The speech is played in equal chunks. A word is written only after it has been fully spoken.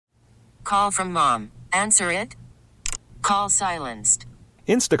call from mom. Answer it. Call silenced.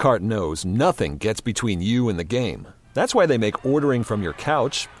 Instacart knows nothing gets between you and the game. That's why they make ordering from your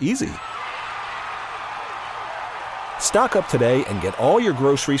couch easy. Stock up today and get all your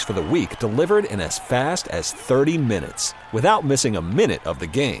groceries for the week delivered in as fast as 30 minutes without missing a minute of the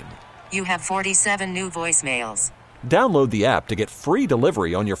game. You have 47 new voicemails. Download the app to get free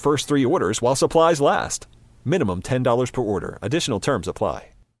delivery on your first 3 orders while supplies last. Minimum $10 per order. Additional terms apply.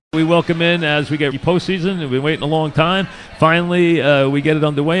 We welcome in as we get postseason. We've been waiting a long time. Finally, we get it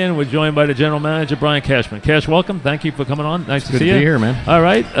underway, and we're joined by the general manager, Brian Cashman. Cash, welcome. Thank you for coming on. Nice to see you. Good to be here, man. All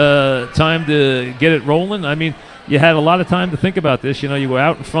right. Time to get it rolling. I mean, you had a lot of time to think about this. You know, you were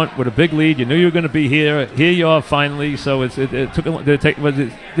out in front with a big lead. You knew you were going to be here. Here you are finally. So it took.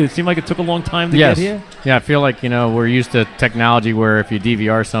 Did it seem like it took a long time to get here? Yeah, I feel like, we're used to technology where if you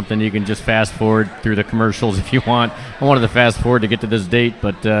DVR something, you can just fast forward through the commercials if you want. I wanted to fast forward to get to this date,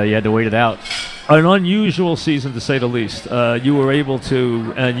 but you had to wait it out. An unusual season, to say the least. You were able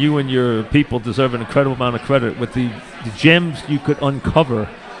to, and you and your people deserve an incredible amount of credit with the gems you could uncover,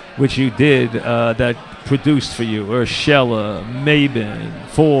 which you did, that produced for you, Urshela, Maben,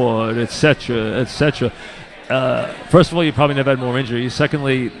 Ford, etc., etc. First of all, you probably never had more injuries.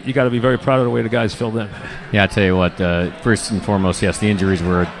 Secondly, you got to be very proud of the way the guys filled in. Yeah, I tell you what. First and foremost, yes, the injuries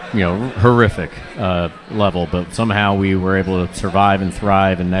were horrific level, but somehow we were able to survive and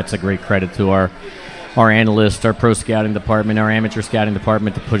thrive, and that's a great credit to our analysts, our pro scouting department, our amateur scouting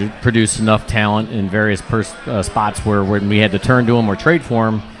department to produce enough talent in various spots where when we had to turn to them or trade for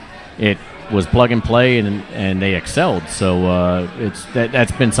them, it was plug and play, and they excelled. So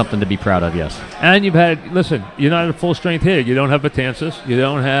that's been something to be proud of, yes. And you've had, listen, you're not at full strength here. You don't have Betances. You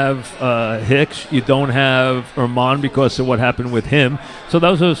don't have Hicks. You don't have Erman because of what happened with him. So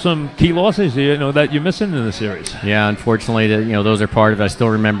those are some key losses, that you're missing in the series. Yeah, unfortunately, those are part of it. I still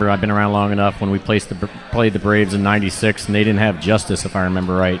remember, I've been around long enough when we played the Braves in '96, and they didn't have Justice, if I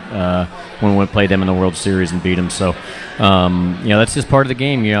remember right, when we played them in the World Series and beat them. So, that's just part of the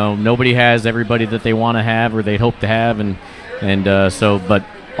game. Nobody has everybody that they want to have or they'd hope to have, but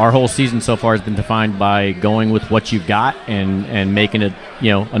our whole season so far has been defined by going with what you've got and making it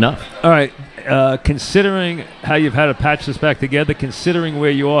enough. All right. Considering how you've had to patch this back together, considering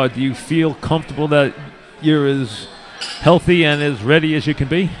where you are, do you feel comfortable that you're as healthy and as ready as you can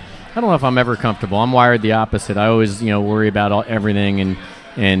be? I don't know if I'm ever comfortable. I'm wired the opposite. I always worry about everything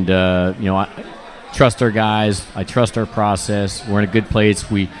and I trust our guys. I trust our process. We're in a good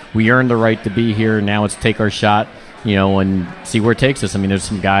place. We earned the right to be here. Now it's take our shot, and see where it takes us. I mean, there's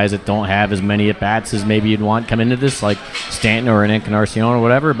some guys that don't have as many at-bats as maybe you'd want come into this, like Stanton or an Encarnacion or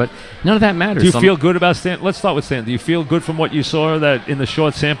whatever, but none of that matters. Do you feel good about Stanton? Let's start with Stanton. Do you feel good from what you saw that in the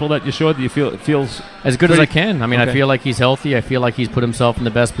short sample that you saw? Do you feel it feels as good as I can? I mean, okay. I feel like he's healthy. I feel like he's put himself in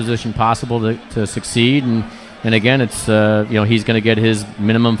the best position possible to succeed. And again, it's he's going to get his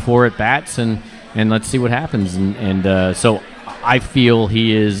minimum 4 at-bats and let's see what happens. So I feel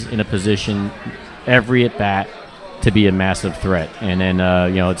he is in a position every at-bat to be a massive threat. And then,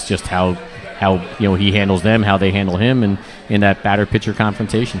 it's just how he handles them, how they handle him, and in that batter-pitcher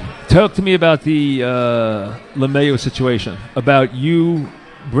confrontation. Talk to me about the LeMahieu situation, about you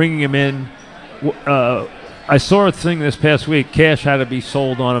bringing him in. I saw a thing this past week. Cash had to be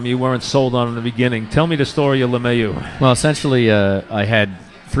sold on him. You weren't sold on him in the beginning. Tell me the story of LeMahieu. Well, essentially, I had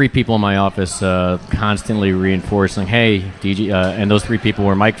 3 people in my office constantly reinforcing, hey, DG, and those 3 people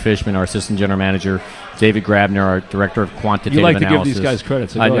were Mike Fishman, our assistant general manager, David Grabner, our director of quantitative analysis. You like to give these guys credit,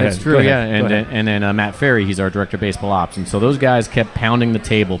 so go ahead. It's true, yeah. And then Matt Ferry, he's our director of baseball ops. And so those guys kept pounding the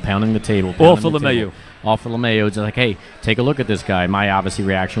table. All for LeMahieu. All for LeMahieu. It's like, hey, take a look at this guy. My obviously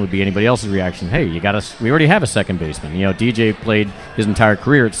reaction would be anybody else's reaction. Hey, we already have a second baseman. DJ played his entire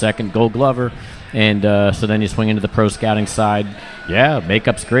career at second, Gold Glover. And so then you swing into the pro scouting side. Yeah,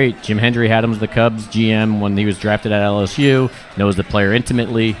 makeup's great. Jim Hendry had him as the Cubs GM when he was drafted at LSU, knows the player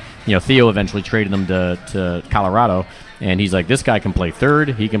intimately. Theo eventually traded him to Colorado, and he's like, this guy can play third,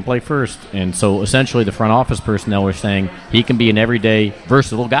 he can play first. And so essentially the front office personnel were saying he can be an everyday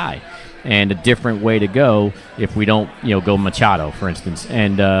versatile guy and a different way to go if we don't go Machado, for instance.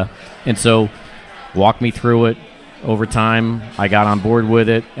 And so walk me through it. Over time, I got on board with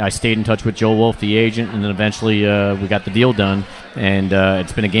it. I stayed in touch with Joe Wolf, the agent, and then eventually we got the deal done, and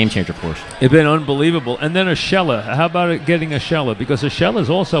it's been a game changer for us. It's been unbelievable. And then Urshela. How about getting Urshela? Because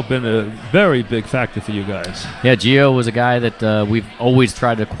Urshela's also been a very big factor for you guys. Yeah, Gio was a guy that we've always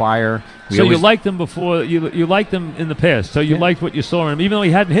tried to acquire. So you liked him before, you liked him in the past, so you liked what you saw in him, even though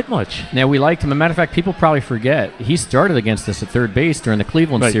he hadn't hit much. Now, we liked him. As a matter of fact, people probably forget, he started against us at third base during the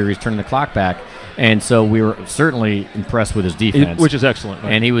Cleveland series, turning the clock back, and so we were certainly impressed with his defense. Which is excellent.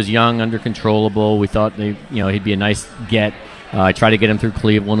 Right? And he was young, under controllable. We thought he'd be a nice get. I tried to get him through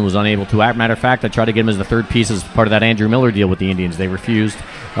Cleveland, was unable to. As a matter of fact, I tried to get him as the third piece as part of that Andrew Miller deal with the Indians. They refused.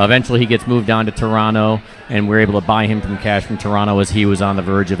 Eventually, he gets moved on to Toronto, and we're able to buy him from cash from Toronto as he was on the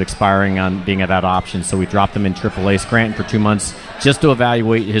verge of expiring on being without options. So we dropped him in AAA Scranton for 2 months just to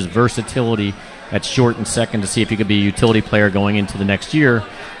evaluate his versatility at short and second to see if he could be a utility player going into the next year.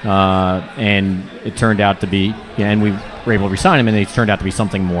 And it turned out to be, and we were able to re-sign him, and it turned out to be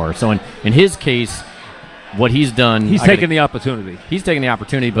something more. So in his case, what he's done... He's taken the opportunity. He's taken the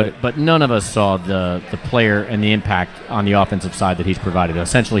opportunity, but none of us saw the player and the impact on the offensive side that he's provided.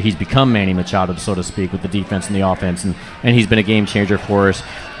 Essentially, he's become Manny Machado, so to speak, with the defense and the offense, and he's been a game changer for us.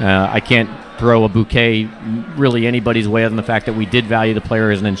 I can't throw a bouquet really anybody's way other than the fact that we did value the player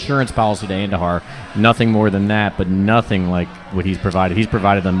as an insurance policy to Andahar. Nothing more than that, but nothing like what he's provided. He's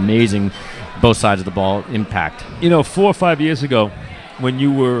provided amazing, both sides of the ball, impact. 4 or 5 years ago, when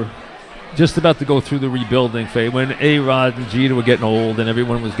you were just about to go through the rebuilding phase, when A-Rod and Jeter were getting old and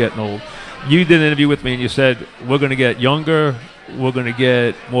everyone was getting old, you did an interview with me and you said, we're going to get younger, we're going to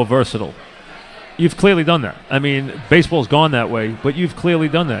get more versatile. You've clearly done that. I mean, baseball's gone that way, but you've clearly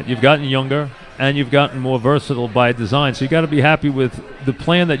done that. You've gotten younger and you've gotten more versatile by design. So you got to be happy with the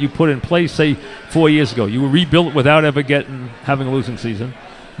plan that you put in place, say, 4 years ago. You were rebuilt without ever having a losing season.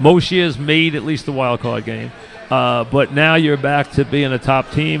 Most years made at least the wild card game. But now you're back to being a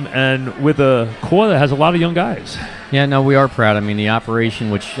top team and with a core that has a lot of young guys. Yeah, no, we are proud. I mean, the operation,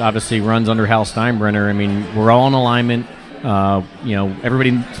 which obviously runs under Hal Steinbrenner, I mean, we're all in alignment.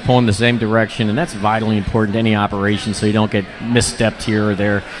 Everybody's pulling the same direction, and that's vitally important to any operation so you don't get misstepped here or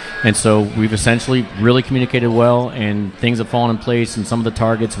there. And so we've essentially really communicated well, and things have fallen in place, and some of the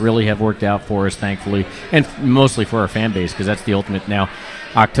targets really have worked out for us, thankfully, and mostly for our fan base, because that's the ultimate now.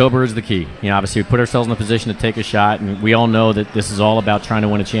 October is the key. Obviously we put ourselves in a position to take a shot, and we all know that this is all about trying to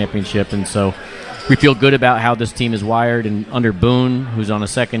win a championship, and so we feel good about how this team is wired. And under Boone, who's on a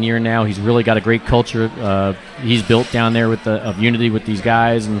second year now, he's really got a great culture. He's built down there of unity with these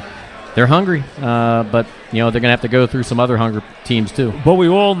guys, and they're hungry. But they're going to have to go through some other hungry teams too. But we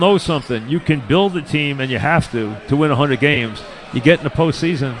all know something. You can build a team, and you have to win 100 games. You get in the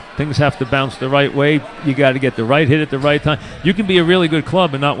postseason, things have to bounce the right way. You got to get the right hit at the right time. You can be a really good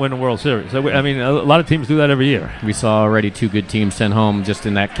club and not win a World Series. I mean, a lot of teams do that every year. We saw already 2 good teams sent home just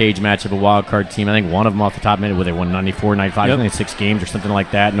in that cage match of a wild card team. I think one of them off the top minute where they won 94, 95, I think 6 games or something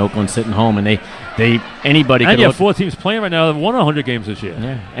like that. And Oakland sitting home, and anybody could. And you have 4 teams playing right now that have won 100 games this year.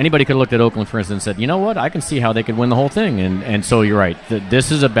 Yeah, anybody could have looked at Oakland, for instance, and said, you know what, I can see how they could win the whole thing. And so you're right. This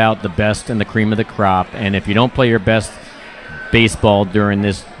is about the best and the cream of the crop. And if you don't play your best baseball during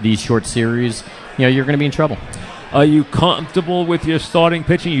these short series, you're going to be in trouble. Are you comfortable with your starting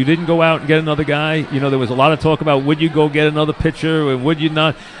pitching? You didn't go out and get another guy. There was a lot of talk about would you go get another pitcher and would you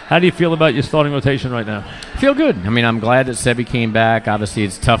not. How do you feel about your starting rotation right now? I feel good. I mean, I'm glad that Sevi came back. Obviously,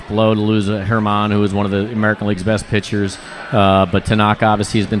 it's a tough blow to lose Herman, who is one of the American League's best pitchers. But Tanaka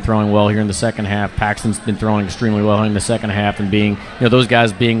obviously has been throwing well here in the second half. Paxton's been throwing extremely well in the second half, and being those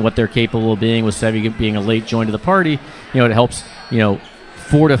guys being what they're capable of being, with Sevi being a late join to the party, it helps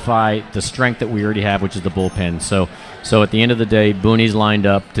fortify the strength that we already have, which is the bullpen. So at the end of the day, Booney's lined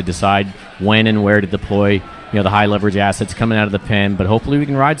up to decide when and where to deploy the high leverage assets coming out of the pen. But hopefully we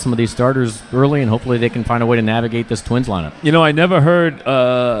can ride some of these starters early, and hopefully they can find a way to navigate this Twins lineup. I never heard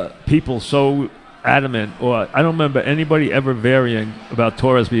people so adamant, or I don't remember anybody ever varying about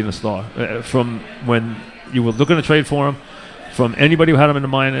Torres being a star. From when you were looking to trade for him, from anybody who had him in the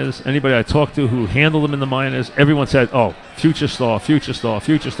minors, anybody I talked to who handled him in the minors, everyone said, oh, future star, future star,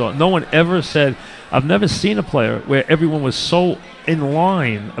 future star. No one ever said, I've never seen a player where everyone was so in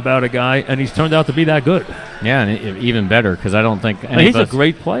line about a guy, and he's turned out to be that good. Yeah, and even better, because I don't think he's a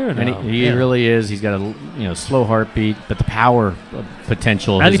great player now. And he really is. He's got a slow heartbeat, but the power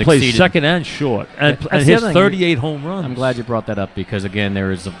potential and has he plays exceeded. Second and short, and his 38 home runs. I'm glad you brought that up, because again,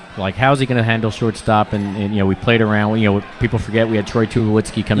 there is how's he going to handle shortstop? And we played around. People forget we had Troy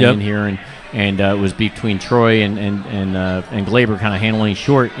Tulowitzki coming in here, and it was between Troy and Glaber kind of handling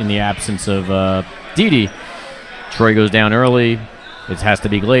short in the absence of Didi. Troy goes down early. It has to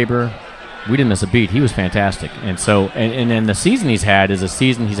be Glaber. We didn't miss a beat. He was fantastic. And so, and then the season he's had is a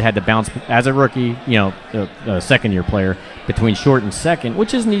season he's had to bounce as a rookie, a second-year player, between short and second,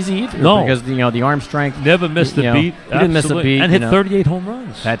 which isn't easy either. No. Because, the arm strength. Never missed a beat. He didn't miss a beat. And hit 38 home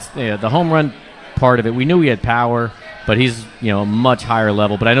runs. That's the home run part of it. We knew he had power, but he's a much higher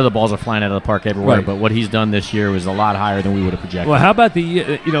level. But I know the balls are flying out of the park everywhere. Right. But what he's done this year was a lot higher than we would have projected. Well, how about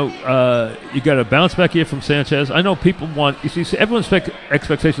you got a bounce back here from Sanchez? I know people everyone's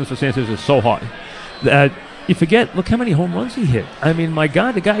expectations for Sanchez is so high that you forget. Look how many home runs he hit. I mean, my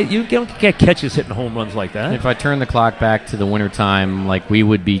God, the guy, you don't get catches hitting home runs like that. If I turn the clock back to the wintertime, we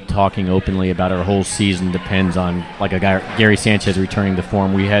would be talking openly about our whole season depends on a guy, Gary Sanchez, returning to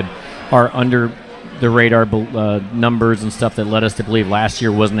form. We had our under the radar numbers and stuff that led us to believe last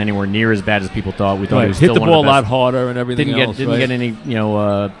year wasn't anywhere near as bad as people thought. We thought he was hit still the one ball of the a lot best. harder and everything. Didn't get any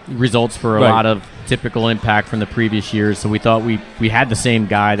results for a lot of typical impact from the previous years. So we thought we had the same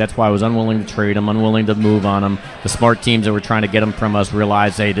guy. That's why I was unwilling to trade him, unwilling to move on him. The smart teams that were trying to get him from us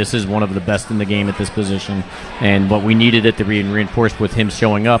realized, hey, this is one of the best in the game at this position, and what we needed it to be reinforced with him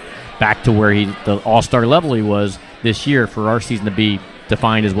showing up back to where the all-star level he was this year for our season to be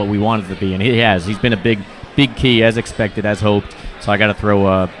defined as what we wanted it to be, and he has. He's been a big key, as expected, as hoped. So I got to throw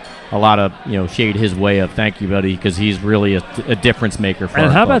a lot of shade his way of thank you, buddy, because he's really a difference maker for us.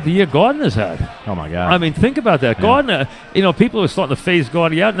 And how about the year Gardner's had? Oh my God! I mean, think about that. Yeah. Gardner, people are starting to phase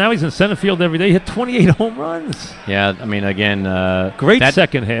Gardner out. Now he's in center field every day. He hit 28 home runs. Yeah, I mean, again, great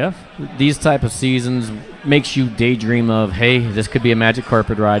second half. These type of seasons makes you daydream of, hey, this could be a magic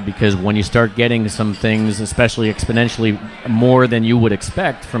carpet ride, because when you start getting some things, especially exponentially more than you would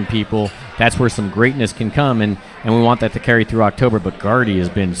expect from people, that's where some greatness can come, and we want that to carry through October. But Gardy has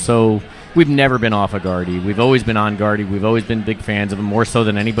been so... We've never been off of Gardy. We've always been on Gardy. We've always been big fans of him, more so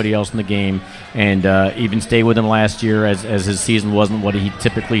than anybody else in the game, and even stayed with him last year as his season wasn't what he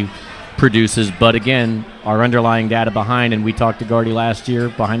typically produces. But again, our underlying data behind, and we talked to Gardy last year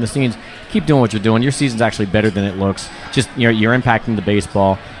behind the scenes, keep doing what you're doing. Your season's actually better than it looks. Just you're impacting the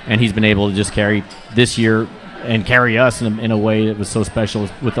baseball, and he's been able to just carry this year and carry us in a way that was so special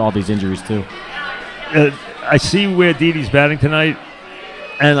with all these injuries too. I see where Didi's batting tonight,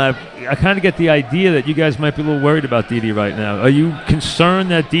 and I kind of get the idea that you guys might be a little worried about Didi right now. Are you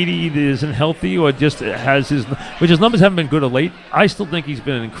concerned that Didi either isn't healthy or just has his numbers haven't been good of late? I still think he's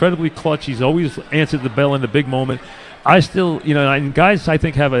been incredibly clutch. He's always answered the bell in the big moment. I still, and guys I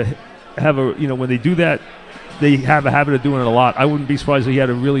think have a when they do that, they have a habit of doing it a lot. I wouldn't be surprised if he had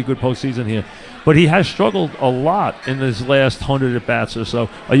a really good postseason here. But he has struggled a lot in his last 100 at-bats or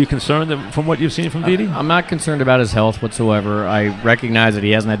so. Are you concerned from what you've seen from Didi? I'm not concerned about his health whatsoever. I recognize that he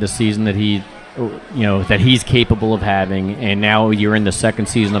hasn't had the season that that he's capable of having, and now you're in the second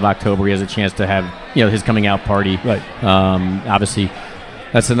season of October. He has a chance to have his coming out party. Right. Obviously,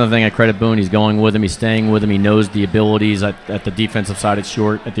 that's another thing I credit Boone. He's going with him. He's staying with him. He knows the abilities at the defensive side at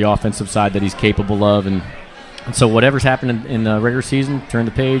short, at the offensive side that he's capable of, and so whatever's happened in the regular season, turn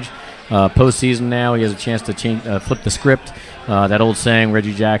the page. Postseason now, he has a chance to flip the script. That old saying,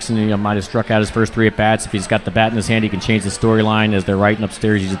 Reggie Jackson might have struck out his first 3 at-bats. If he's got the bat in his hand, he can change the storyline. As they're writing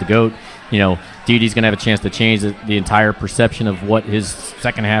upstairs, he's the GOAT. Didi's going to have a chance to change the entire perception of what his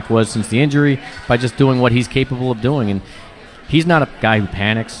second half was since the injury by just doing what he's capable of doing. And he's not a guy who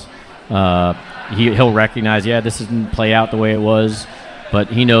panics. He'll recognize, this didn't play out the way it was, but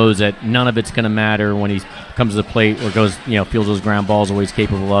he knows that none of it's going to matter when he comes to the plate or goes, feels those ground balls the way he's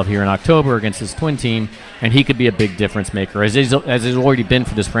capable of here in October against his twin team, and he could be a big difference maker, as he's already been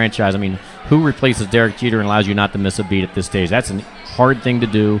for this franchise. I mean, who replaces Derek Jeter and allows you not to miss a beat at this stage? That's a hard thing to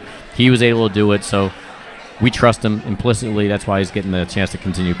do. He was able to do it, so we trust him implicitly. That's why he's getting the chance to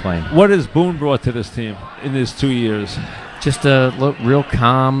continue playing. What has Boone brought to this team in his 2 years? Just a real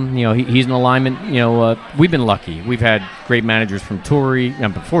calm. He's in alignment. We've been lucky. We've had great managers from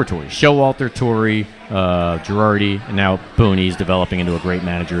before Torre, Showalter, Torre, Girardi, and now Boone. He's developing into a great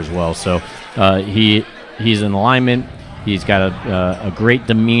manager as well. So he's in alignment. He's got a great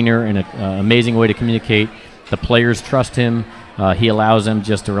demeanor and an amazing way to communicate. The players trust him. He allows them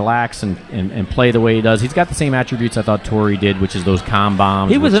just to relax and play the way he does. He's got the same attributes I thought Torre did, which is those calm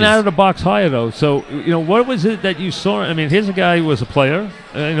bombs. He was an out-of-the-box hire, though. So, what was it that you saw? I mean, here's a guy who was a player,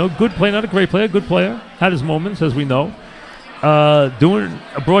 good player, not a great player, good player, had his moments, as we know, doing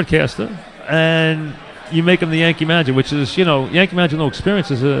a broadcaster, and you make him the Yankee manager, which is, Yankee manager no experience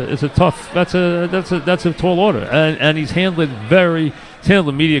is a tough. That's a tall order, and he's handled He's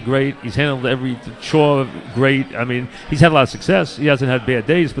handled the media great. He's handled every chore great. I mean, he's had a lot of success. He hasn't had bad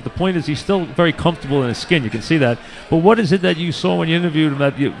days. But the point is, he's still very comfortable in his skin. You can see that. But what is it that you saw when you interviewed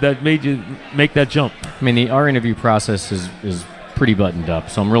him that made you make that jump? I mean, our interview process is pretty buttoned up.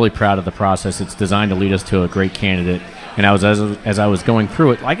 So I'm really proud of the process. It's designed to lead us to a great candidate. And as I was going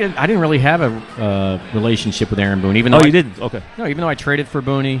through it, I didn't really have a relationship with Aaron Boone. Even though you didn't? Okay. No, even though I traded for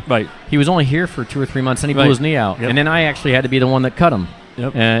Boone, right? He was only here for 2 or 3 months, and he blew his knee out. Yep. And then I actually had to be the one that cut him.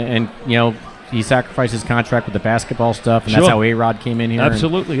 Yep. And he sacrificed his contract with the basketball stuff, and Sure. that's how A-Rod came in here.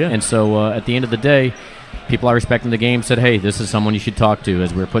 Absolutely, yeah. And so at the end of the day, people I respect in the game said, hey, this is someone you should talk to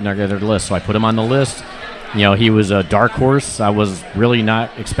as we were putting together the list. So I put him on the list. You know, he was a dark horse. I was really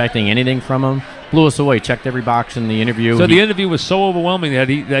not expecting anything from him. Blew us away, checked every box in the interview. So the interview was so overwhelming that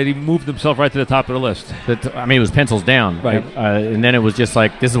he moved himself right to the top of the list. I mean, it was pencils down. Right. And then it was just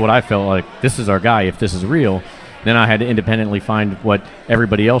like, this is what I felt like. This is our guy if this is real. Then I had to independently find what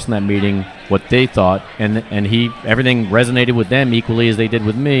everybody else in that meeting, what they thought, and everything resonated with them equally as they did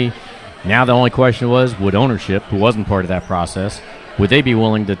with me. Now the only question was, would ownership, who wasn't part of that process, would they be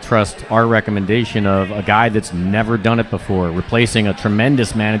willing to trust our recommendation of a guy that's never done it before, replacing a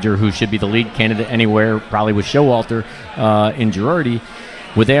tremendous manager who should be the lead candidate anywhere, probably with Showalter in Girardi?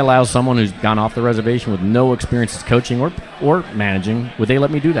 Would they allow someone who's gone off the reservation with no experience as coaching or managing, would they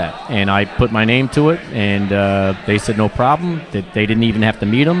let me do that? And I put my name to it, and they said no problem. They didn't even have to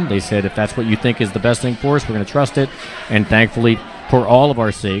meet him. They said, if that's what you think is the best thing for us, we're going to trust it. And thankfully, for all of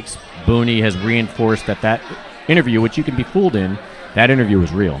our sakes, Booney has reinforced that interview, which you can be fooled in, that interview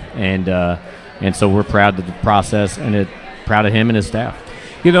was real. And so we're proud of the process and proud of him and his staff.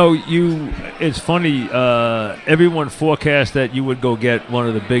 You know, it's funny, everyone forecast that you would go get one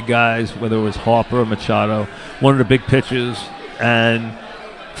of the big guys, whether it was Harper or Machado, one of the big pitchers, and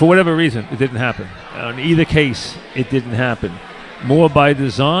for whatever reason, it didn't happen. In either case, it didn't happen. More by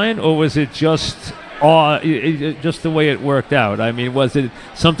design, or was it just the way it worked out? I mean, was it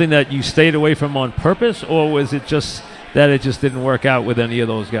something that you stayed away from on purpose, or was it just that it just didn't work out with any of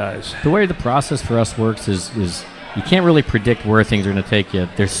those guys? The way the process for us works is you can't really predict where things are going to take you.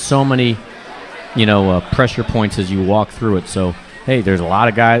 There's so many, pressure points as you walk through it. So, hey, there's a lot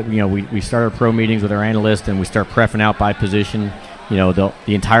of guys. We start our pro meetings with our analyst, and we start preffing out by position. The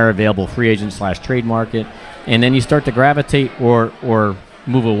entire available free agent / trade market, and then you start to gravitate or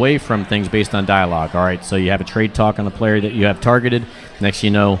move away from things based on dialogue. All right, so you have a trade talk on a player that you have targeted. Next,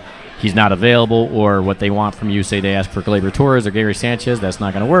 he's not available, or what they want from you. Say they ask for Gleyber Torres or Gary Sanchez. That's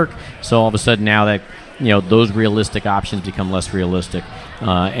not going to work. So all of a sudden now that those realistic options become less realistic.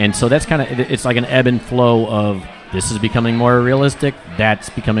 And so that's kind of, it's like an ebb and flow of this is becoming more realistic, that's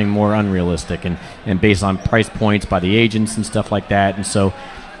becoming more unrealistic, and based on price points by the agents and stuff like that. And so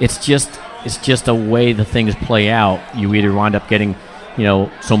it's just a way the things play out. You either wind up getting,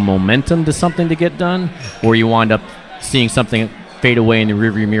 some momentum to something to get done, or you wind up seeing something fade away in the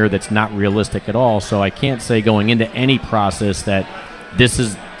rearview mirror that's not realistic at all. So I can't say going into any process that this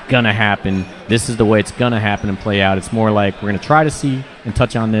is going to happen, this is the way it's going to happen and play out. It's more like we're going to try to see and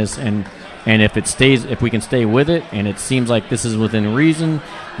touch on this, and if we can stay with it and it seems like this is within reason,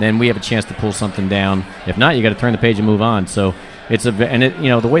 then we have a chance to pull something down. If not, you got to turn the page and move on. So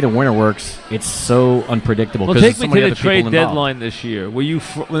the way the winter works, it's so unpredictable. Well, take me to the trade deadline this year. Were you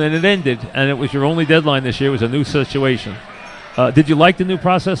when it ended and it was your only deadline this year? It was a new situation. Did you like the new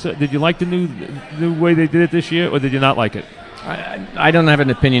process? Did you like the new way they did it this year, or did you not like it? I don't have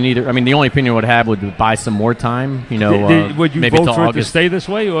an opinion either. I mean, the only opinion I would have would be buy some more time. Would you maybe vote for August, it to stay this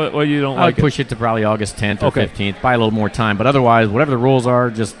way, or you don't like it? I would push it to probably August 10th or 15th. Buy a little more time, but otherwise, whatever the rules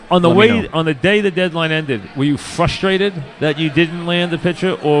are, just on the day the deadline ended. Were you frustrated that you didn't land the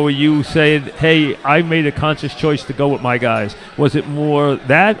pitcher, or were you saying, "Hey, I made a conscious choice to go with my guys"? Was it more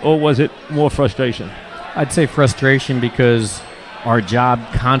that, or was it more frustration? I'd say frustration, because our job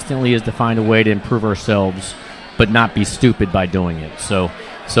constantly is to find a way to improve ourselves, but not be stupid by doing it. So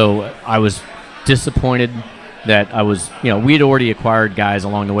I was disappointed that I was, we had already acquired guys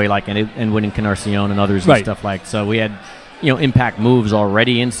along the way, like Edwin Encarnacion and others and stuff like. So we had, impact moves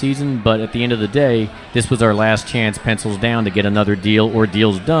already in season, but at the end of the day, this was our last chance, pencils down, to get another deal or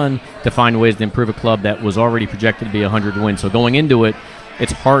deals done to find ways to improve a club that was already projected to be 100 wins. So going into it,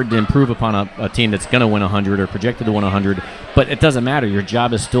 it's hard to improve upon a team that's going to win 100 or projected to win 100, but it doesn't matter. Your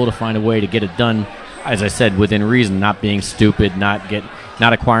job is still to find a way to get it done, as I said, within reason, not being stupid, not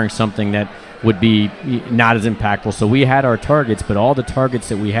acquiring something that would be not as impactful. So we had our targets, but all the targets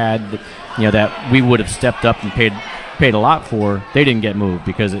that we had, that we would have stepped up and paid a lot for, they didn't get moved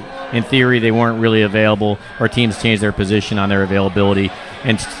because in theory they weren't really available, or teams changed their position on their availability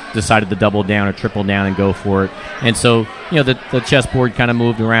and decided to double down or triple down and go for it. And so the chessboard kind of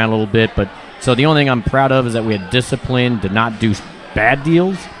moved around a little bit, but so the only thing I'm proud of is that we had discipline to not do bad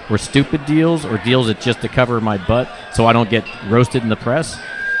deals or stupid deals or deals that just to cover my butt so I don't get roasted in the press.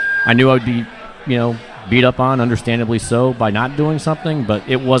 I knew I would be beat up on, understandably so, by not doing something, but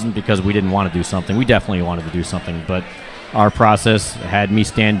it wasn't because we didn't want to do something. We definitely wanted to do something, but our process had me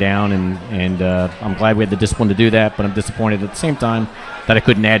stand down, and I'm glad we had the discipline to do that, but I'm disappointed at the same time that I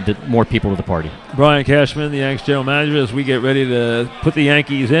couldn't add more people to the party. Brian Cashman, the Yanks general manager, as we get ready to put the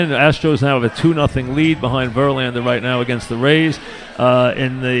Yankees in. The Astros now have a 2-0 lead behind Verlander right now against the Rays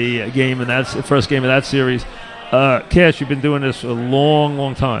in the game, and that's the first game of that series. Cash, you've been doing this a long,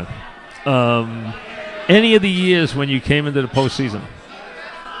 long time. Any of the years when you came into the postseason,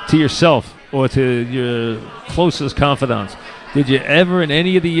 to yourself or to your closest confidants, did you ever in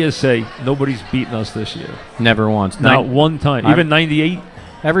any of the years say, nobody's beaten us this year? Never once. Not one time. Even 98?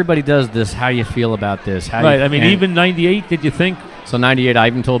 Everybody does this. How you feel about this? Even 98, did you think? So 98, I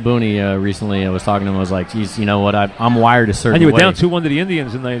even told Booney recently, I was talking to him, I was like, geez, you know what, I'm wired a certain way. And you were down 2-1 to the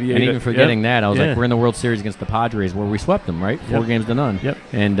Indians in 98. And even forgetting that, I was like, we're in the World Series against the Padres where we swept them, right? 4 games to none. Yep.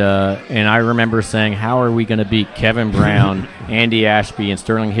 And I remember saying, how are we going to beat Kevin Brown, Andy Ashby, and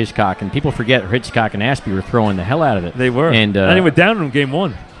Sterling Hitchcock? And people forget Hitchcock and Ashby were throwing the hell out of it. They were. And they were down in game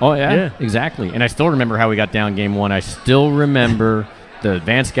 1. Oh, yeah, exactly. And I still remember how we got down game 1. I still remember the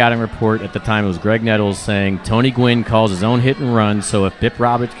advanced scouting report at the time. It was Greg Nettles saying Tony Gwynn calls his own hit and run, so if Bip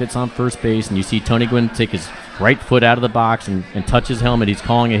Roberts gets on first base and you see Tony Gwynn take his right foot out of the box and touch his helmet, he's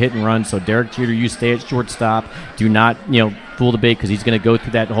calling a hit and run. So Derek Jeter, you stay at shortstop. Do not fool the bait, because he's going to go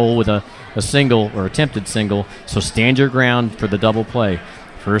through that hole with a single or attempted single. So stand your ground for the double play.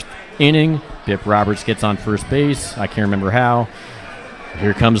 First inning, Bip Roberts gets on first base. I can't remember how.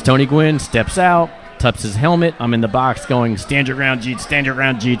 Here comes Tony Gwynn, steps out, taps his helmet. I'm in the box going, stand your ground, Jeets, stand your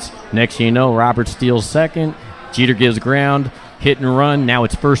ground, Jeets. Next thing you know, Roberts steals second. Jeter gives ground, hit and run. Now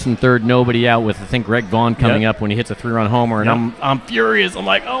it's first and third, nobody out, with, I think, Greg Vaughn coming up when he hits a 3-run homer. And I'm furious. I'm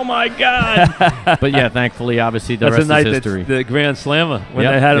like, oh, my God. But, yeah, thankfully, obviously, the rest is history. The Grand Slammer. When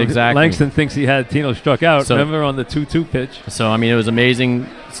they had him, exactly. Langston thinks he had Tino struck out. So, remember on the 2-2 pitch? So, I mean, it was amazing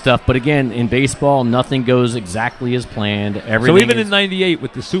stuff. But, again, in baseball, nothing goes exactly as planned. Everything so even in 98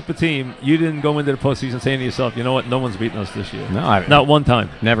 with the super team, you didn't go into the postseason saying to yourself, you know what, no one's beating us this year. No, not one time.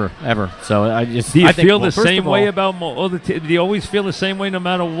 Never, ever. So I just do you feel the same way about do you always feel the same way no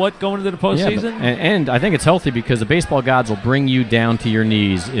matter what going into the postseason? Yeah, and I think it's healthy because the baseball gods will bring you down to your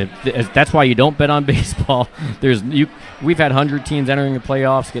knees. That's why you don't bet on baseball. We've had 100 teams entering the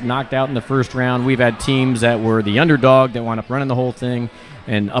playoffs get knocked out in the first round. We've had teams that were the underdog that wound up running the whole thing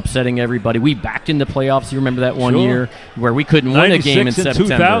and upsetting everybody. We backed in the playoffs. You remember that one year where we couldn't win a game in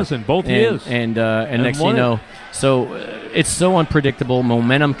September. 2000, both years. And next thing you know, so it's so unpredictable.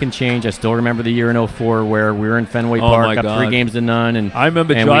 Momentum can change. I still remember the year in 2004 where we were in Fenway Park, up 3 games to none. And I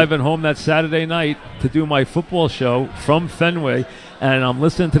remember driving home that Saturday night to do my football show from Fenway, and I'm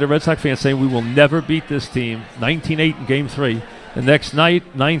listening to the Red Sox fans saying we will never beat this team. 19-8 in Game 3. The next night,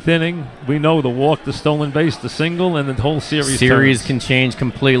 9th inning, we know the walk, the stolen base, the single, and the whole series can change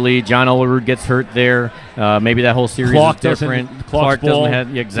completely. John Olerud gets hurt there. Maybe that whole series is different. Clark doesn't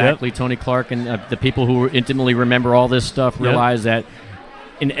have exactly. Yep. Tony Clark and the people who intimately remember all this stuff realize that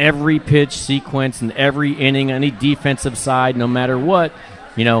in every pitch sequence, in every inning, any defensive side, no matter what,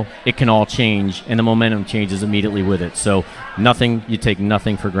 it can all change, and the momentum changes immediately with it. So you take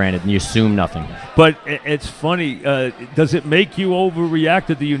nothing for granted, and you assume nothing. But it's funny. Does it make you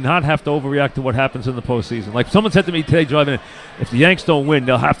overreact, or do you not have to overreact to what happens in the postseason? Like someone said to me today driving in, if the Yanks don't win,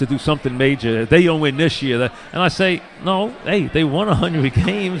 they'll have to do something major. If they don't win this year. And I say, no, hey, they won 100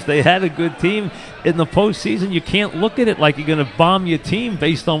 games. They had a good team. In the postseason, you can't look at it like you're going to bomb your team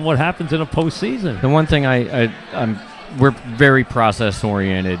based on what happens in a postseason. The one thing we're very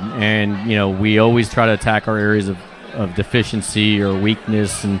process-oriented, and, we always try to attack our areas of deficiency or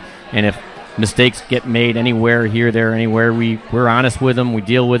weakness, and if mistakes get made anywhere, here, there, anywhere, we're honest with them, we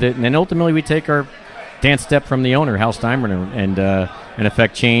deal with it, and then ultimately we take our dance step from the owner, Hal Steinbrenner, and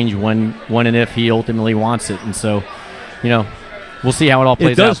affect change when and if he ultimately wants it. And so, we'll see how it all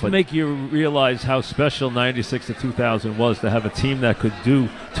plays out. It does make you realize how special 96 to 2000 was to have a team that could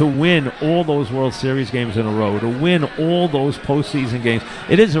to win all those World Series games in a row, to win all those postseason games.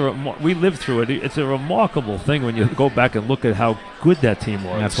 It is we lived through it. It's a remarkable thing when you go back and look at how good that team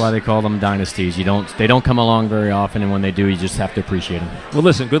was. That's why they call them dynasties. They don't come along very often, and when they do, you just have to appreciate them. Well,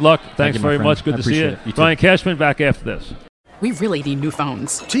 listen, good luck. Thanks very much. Good to see you. Brian Cashman back after this. We really need new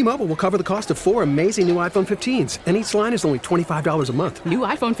phones. T-Mobile will cover the cost of 4 amazing new iPhone 15s, and each line is only $25 a month. New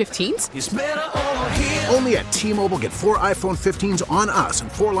iPhone 15s? It's better over here. Only at T-Mobile, get 4 iPhone 15s on us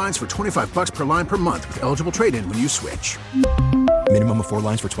and 4 lines for $25 per line per month with eligible trade-in when you switch. Minimum of 4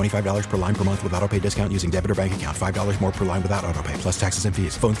 lines for $25 per line per month with autopay discount using debit or bank account. $5 more per line without autopay, plus taxes and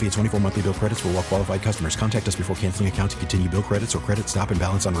fees. Phone fee at 24 monthly bill credits for well-qualified customers. Contact us before canceling account to continue bill credits or credit stop and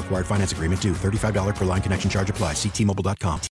balance on required finance agreement due. $35 per line connection charge applies. See T-Mobile.com.